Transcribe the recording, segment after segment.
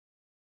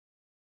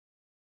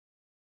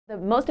The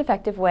most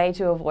effective way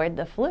to avoid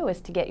the flu is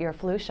to get your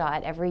flu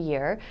shot every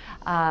year.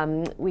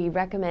 We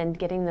recommend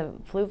getting the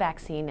flu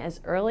vaccine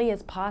as early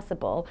as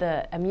possible.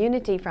 The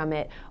immunity from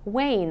it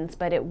wanes,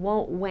 but it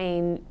won't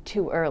wane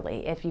too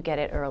early if you get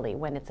it early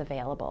when it's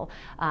available.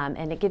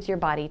 And it gives your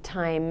body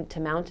time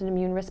to mount an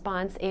immune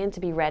response and to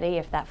be ready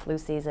if that flu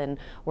season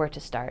were to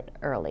start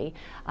early.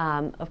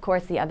 Of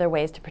course, the other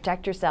ways to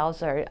protect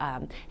yourselves are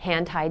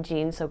hand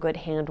hygiene, so good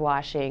hand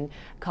washing,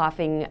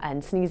 coughing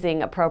and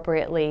sneezing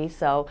appropriately.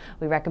 So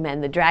we recommend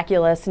the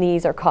Dracula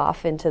sneeze or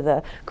cough into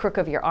the crook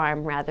of your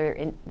arm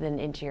rather than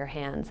into your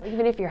hands.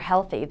 Even if you're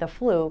healthy, the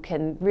flu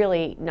can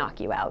really knock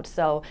you out.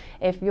 So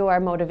if your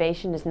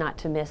motivation is not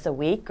to miss a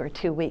week or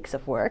 2 weeks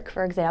of work,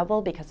 for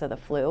example, because of the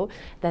flu,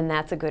 then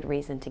that's a good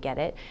reason to get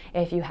it.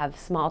 If you have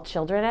small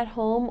children at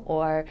home,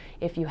 or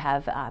if you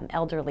have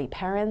elderly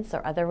parents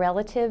or other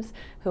relatives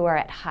who are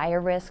at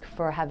higher risk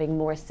for having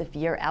more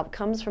severe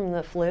outcomes from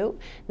the flu,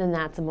 then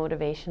that's a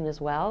motivation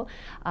as well.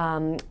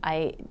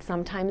 I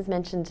sometimes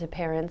mention to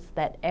parents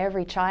that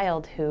every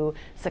child who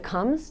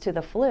succumbs to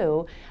the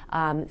flu,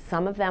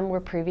 some of them were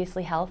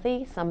previously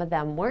healthy, some of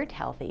them weren't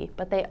healthy,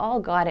 but they all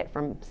got it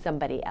from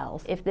somebody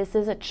else. If this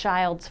is a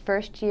child's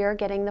first year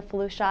getting the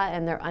flu shot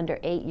and they're under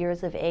 8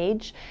 years of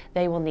age,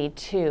 they will need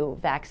 2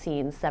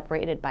 vaccines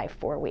separated by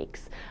 4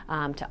 weeks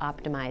to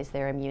optimize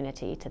their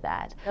immunity to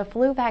that. The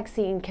flu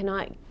vaccine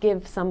cannot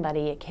give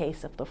somebody a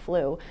case of the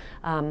flu.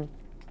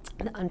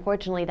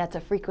 Unfortunately, that's a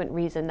frequent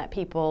reason that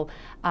people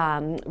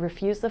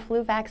refuse the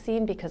flu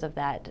vaccine because of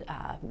that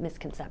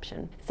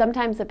misconception.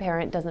 Sometimes a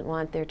parent doesn't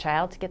want their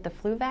child to get the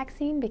flu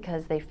vaccine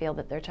because they feel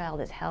that their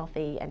child is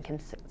healthy and can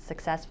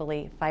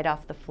successfully fight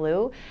off the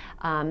flu.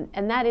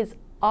 And that is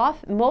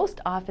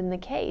most often the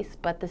case,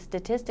 but the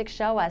statistics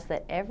show us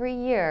that every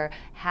year,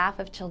 half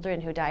of children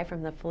who die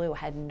from the flu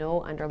had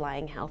no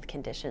underlying health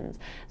conditions.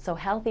 So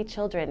healthy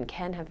children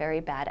can have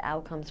very bad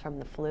outcomes from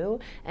the flu,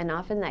 and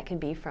often that can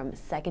be from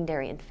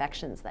secondary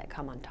infections that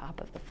come on top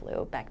of the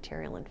flu,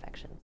 bacterial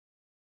infections.